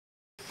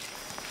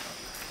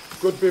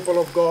Good people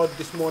of God,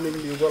 this morning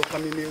we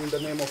welcome you in the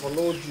name of our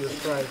Lord Jesus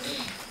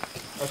Christ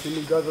as we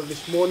gather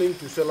this morning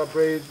to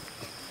celebrate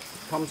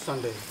Palm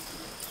Sunday,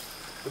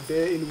 the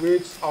day in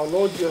which our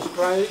Lord Jesus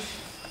Christ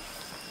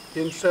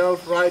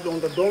himself ride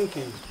on the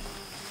donkey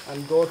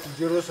and go to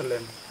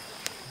Jerusalem,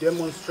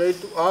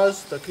 demonstrate to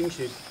us the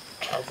kingship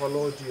of our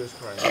Lord Jesus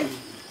Christ.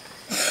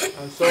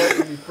 And so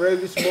we pray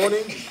this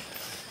morning,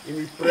 and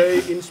we pray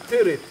in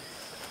spirit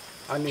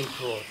and in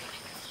truth.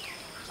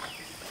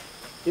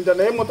 In the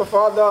name of the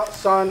Father,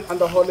 Son, and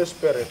the Holy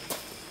Spirit.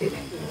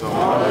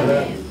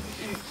 Amen.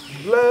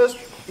 Blessed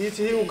is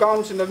he who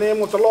comes in the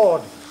name of the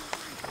Lord.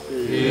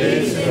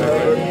 Peace in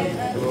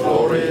heaven,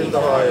 glory in the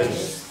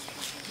highest.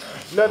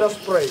 Let us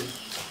pray.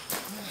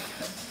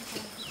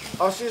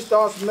 Assist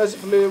us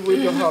mercifully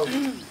with your help,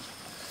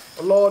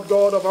 Lord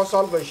God of our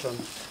salvation,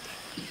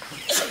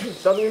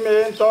 that we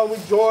may enter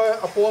with joy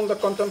upon the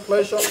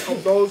contemplation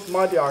of those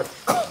mighty acts,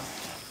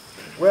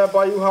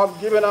 whereby you have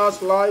given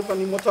us life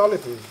and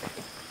immortality,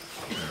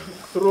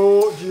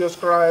 through Jesus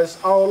Christ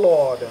our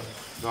Lord.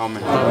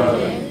 Amen.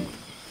 Amen.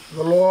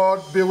 The Lord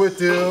be with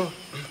you.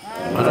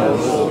 And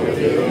also with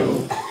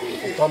you.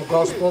 From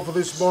Gospel for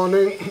this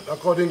morning,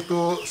 according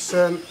to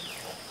St.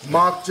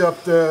 Mark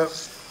chapter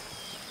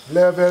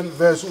 11,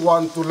 verse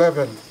 1 to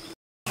 11.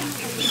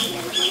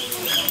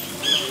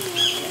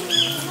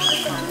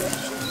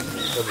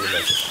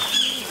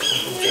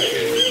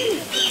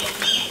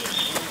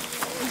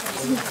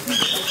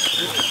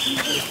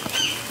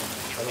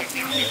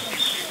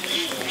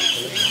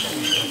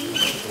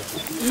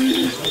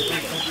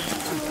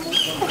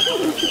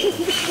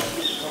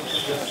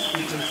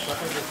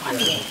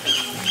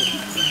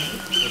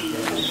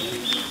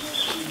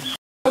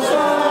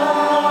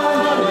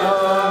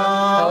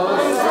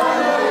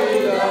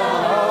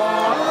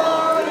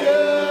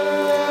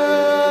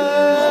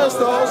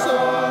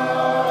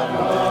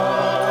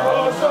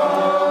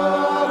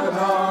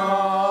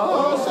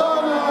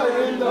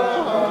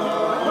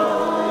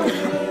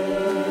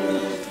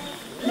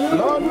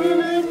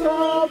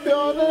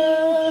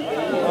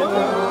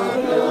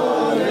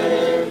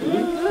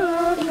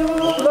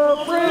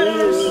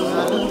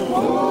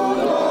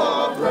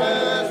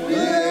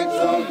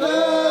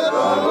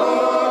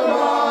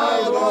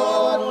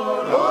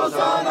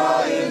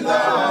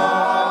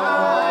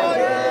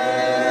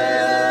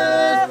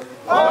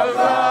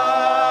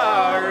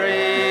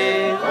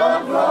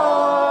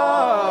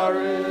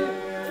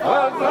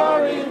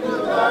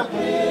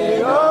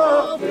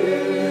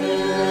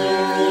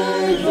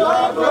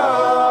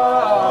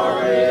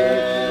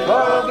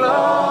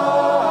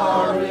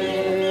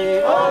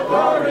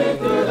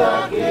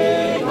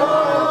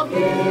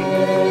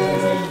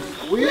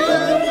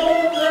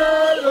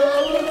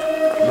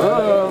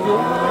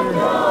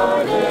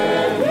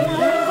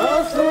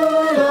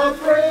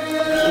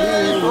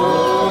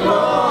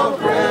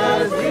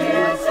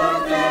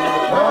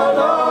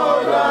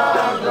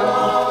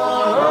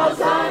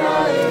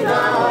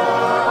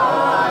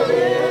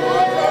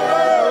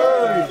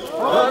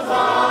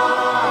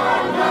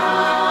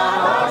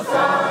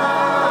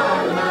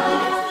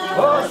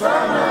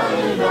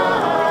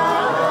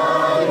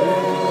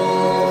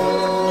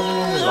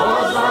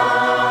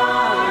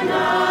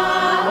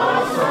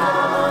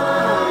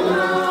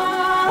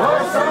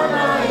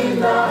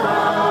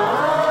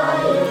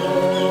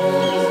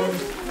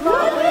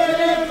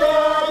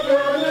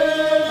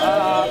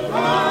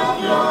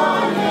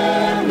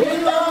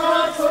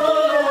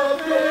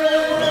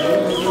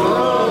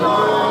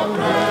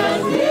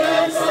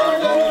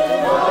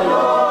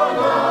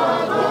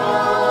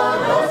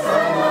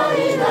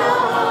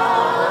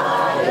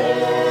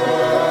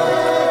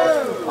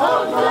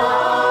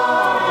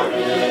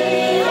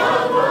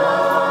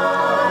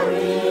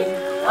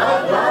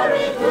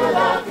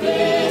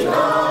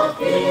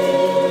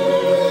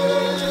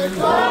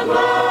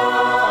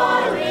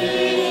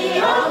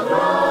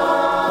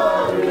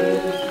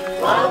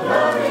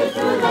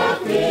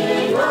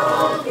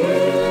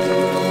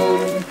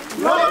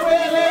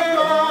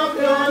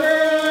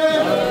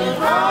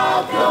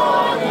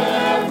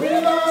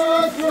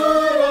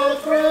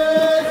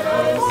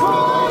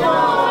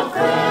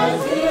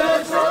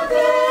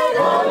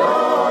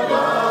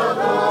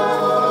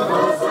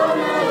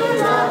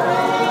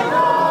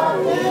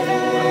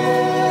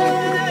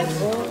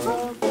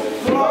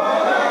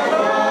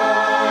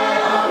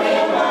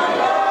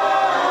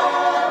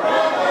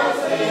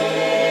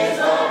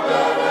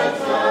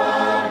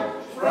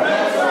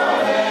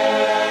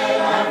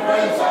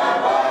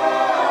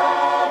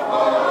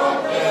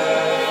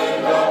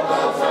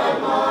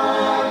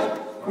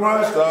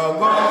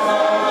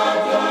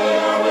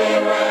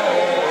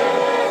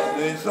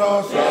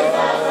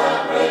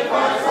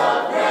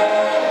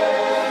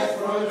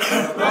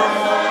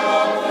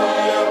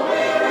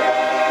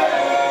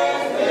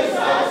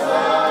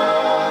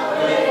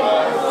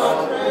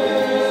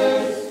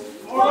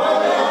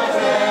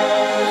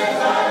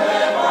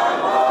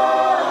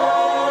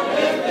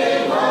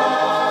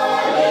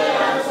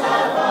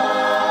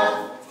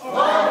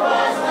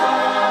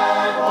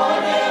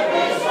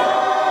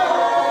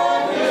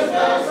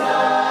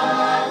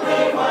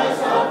 Sacrifice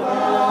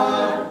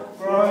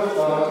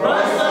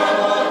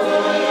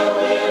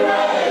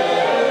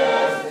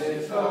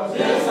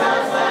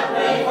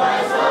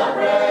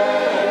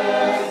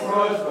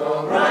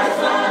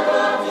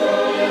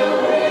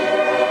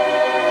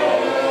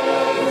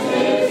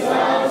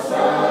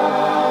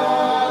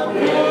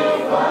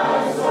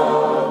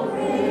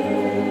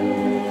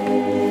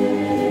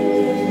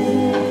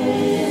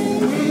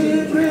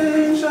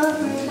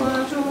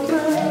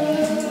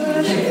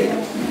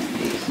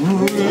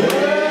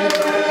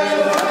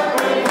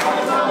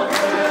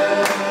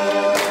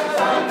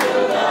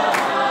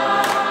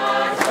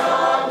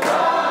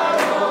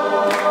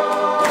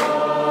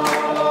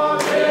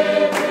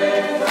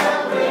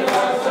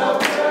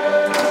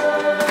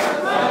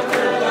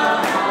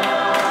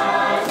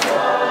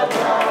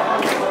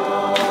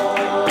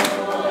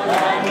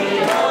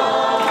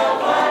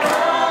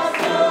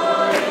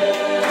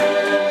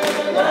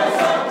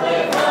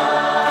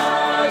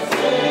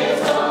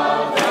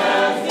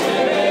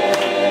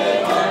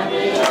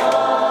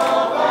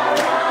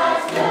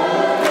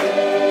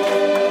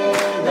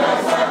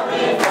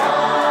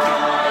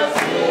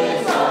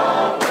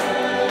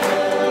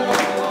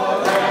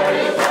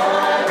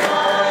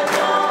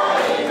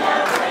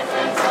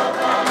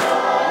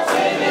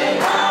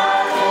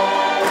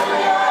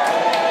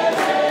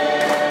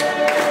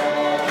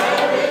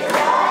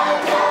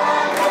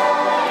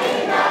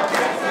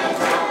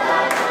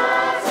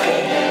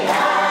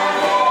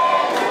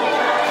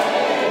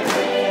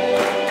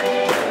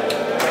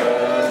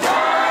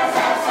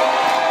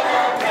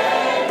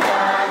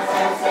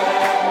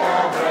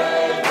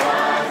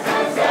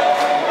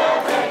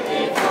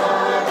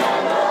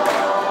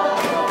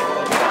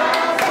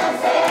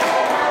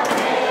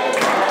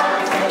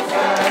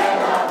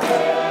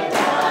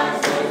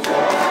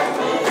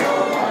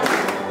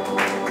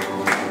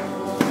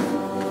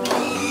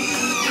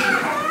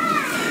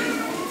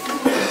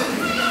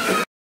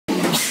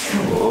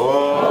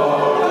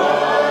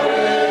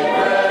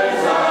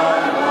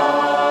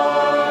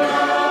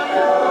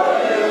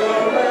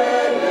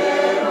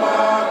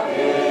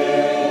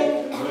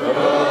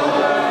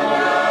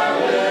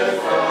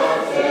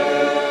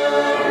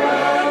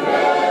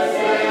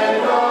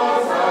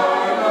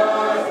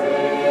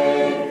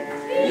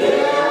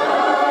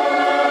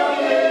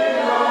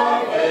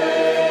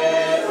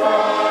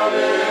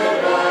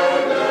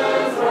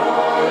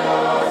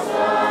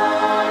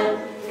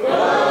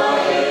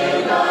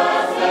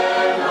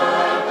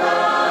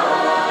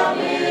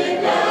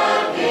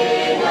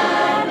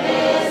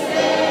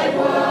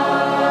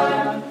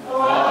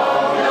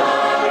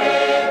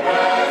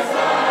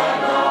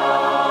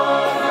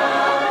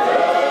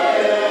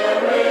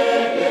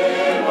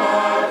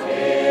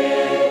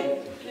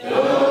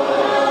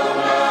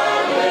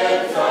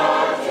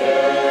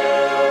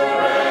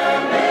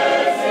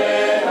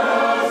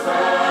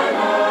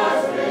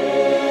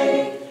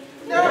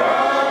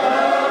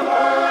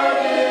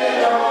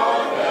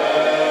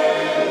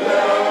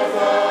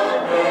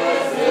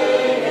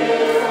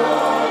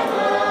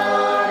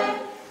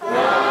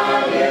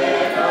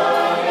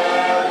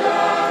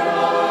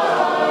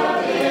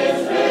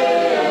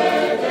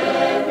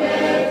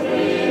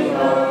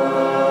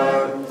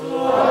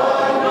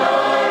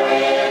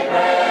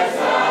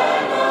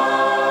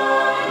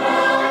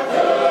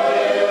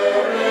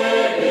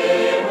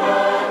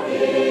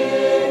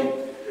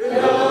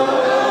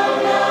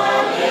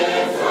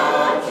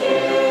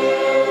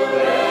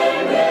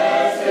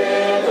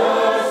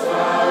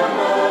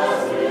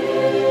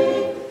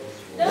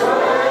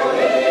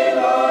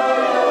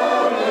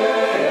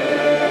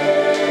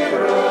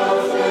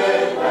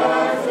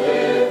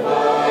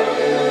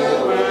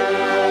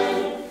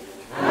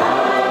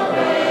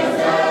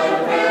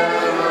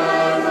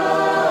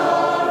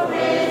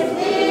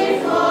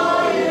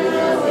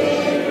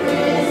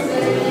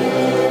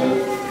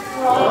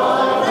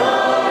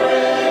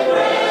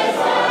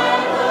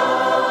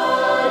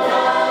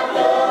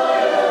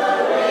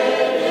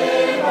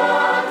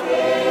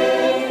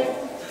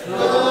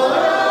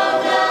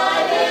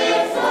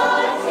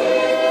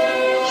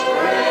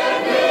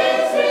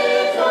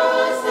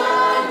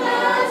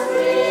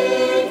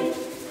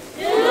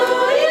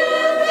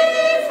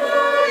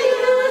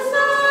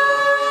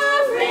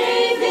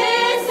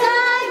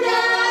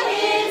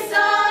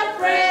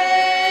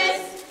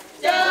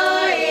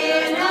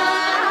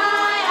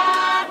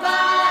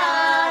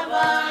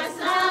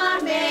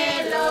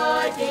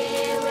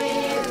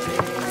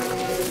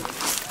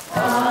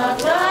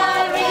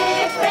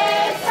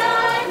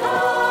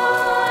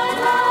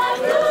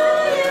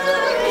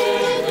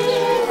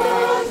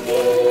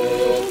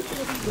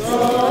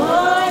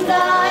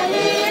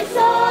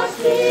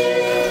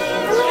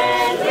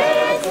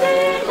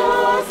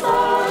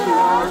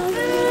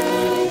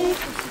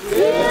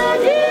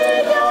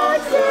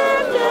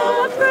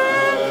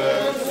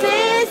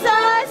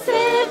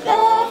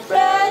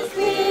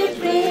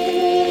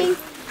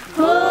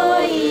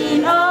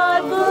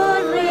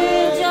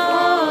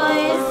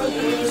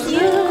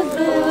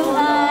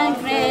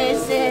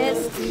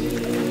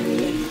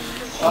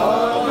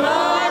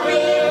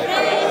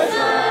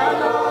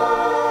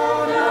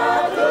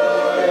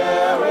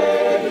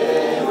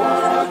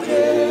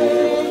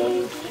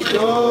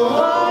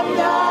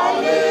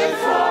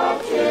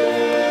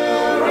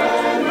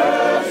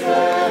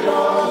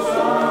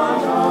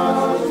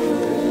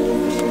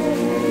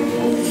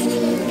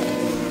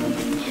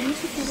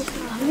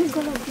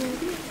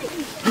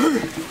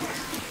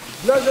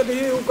Blessed be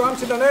he who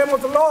comes in the name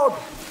of the Lord.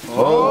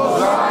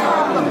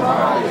 Hosanna.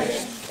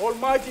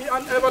 Almighty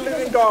and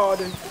ever-living God,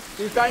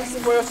 we thank you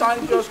for your Son,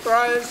 Jesus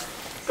Christ,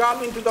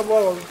 come into the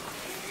world,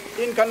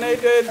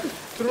 incarnated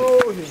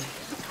through him.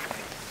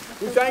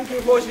 We thank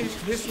you for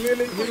his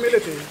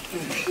humility.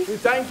 We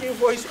thank you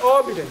for his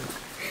obedience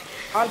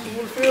and to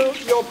fulfill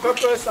your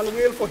purpose and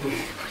will for him.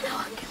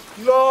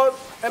 Lord,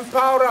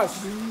 empower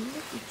us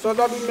so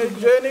that we may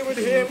journey with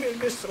him in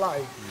this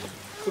life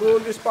through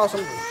this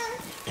personhood,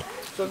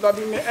 so that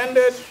we may end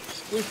it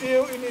with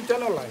you in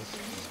eternal life.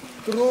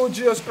 Through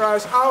Jesus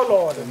Christ our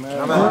Lord.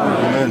 Amen.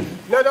 Amen.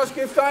 Let us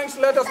give thanks,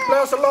 let us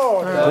bless the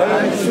Lord.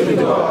 Thanks be to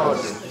God.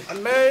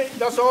 And may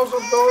the souls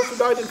of those who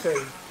died in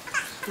faith,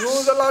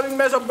 through the loving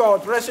mercy of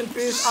God, rest in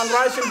peace and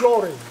rise in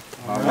glory.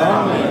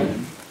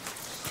 Amen.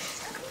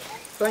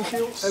 Thank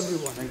you,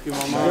 everyone. Thank you,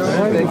 Mama.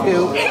 Thank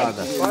you,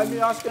 Father. Why me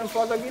asking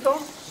Father Guido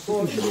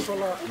for the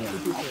prayer?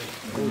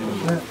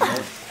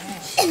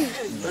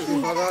 Thank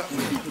you, Father.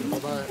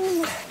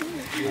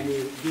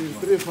 We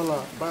pray for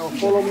la. By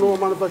follow no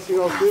manifesting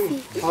of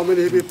thing. How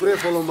many we pray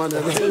for man?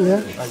 Okay.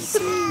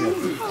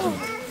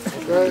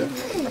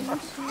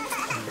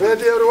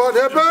 Ready, everyone?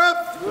 Hip hip.